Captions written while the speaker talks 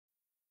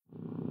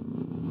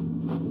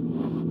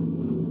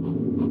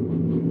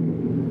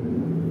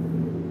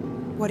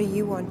What do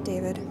you want,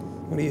 David?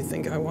 What do you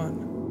think I want?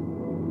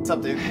 What's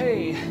up, dude?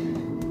 Hey.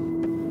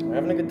 We're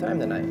having a good time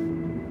tonight.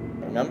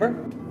 Remember?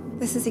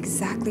 This is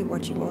exactly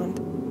what you want.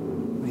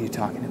 What are you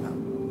talking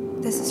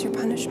about? This is your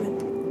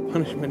punishment.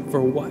 Punishment for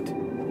what?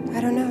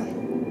 I don't know.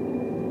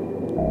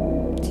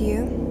 Do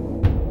you?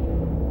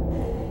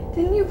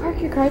 Didn't you park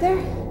your car there?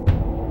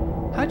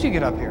 How'd you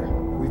get up here?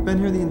 We've been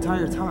here the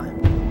entire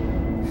time.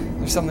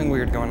 There's something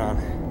weird going on.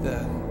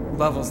 The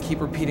levels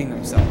keep repeating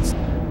themselves.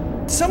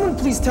 Someone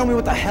please tell me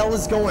what the hell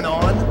is going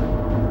on?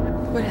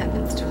 What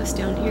happens to us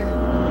down here?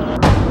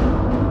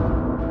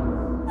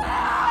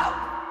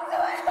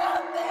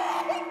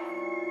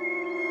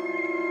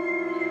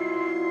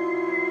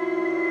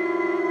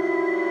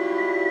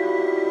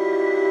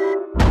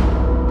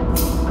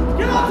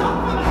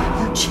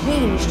 You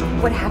changed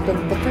what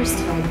happened the first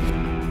time.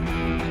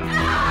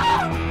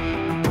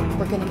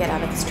 We're gonna get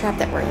out of this trap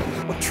that we're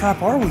in. What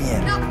trap are we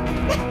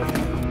in?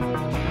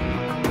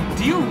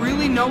 Do you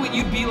really know what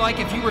you'd be like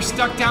if you were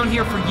stuck down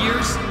here for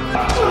years?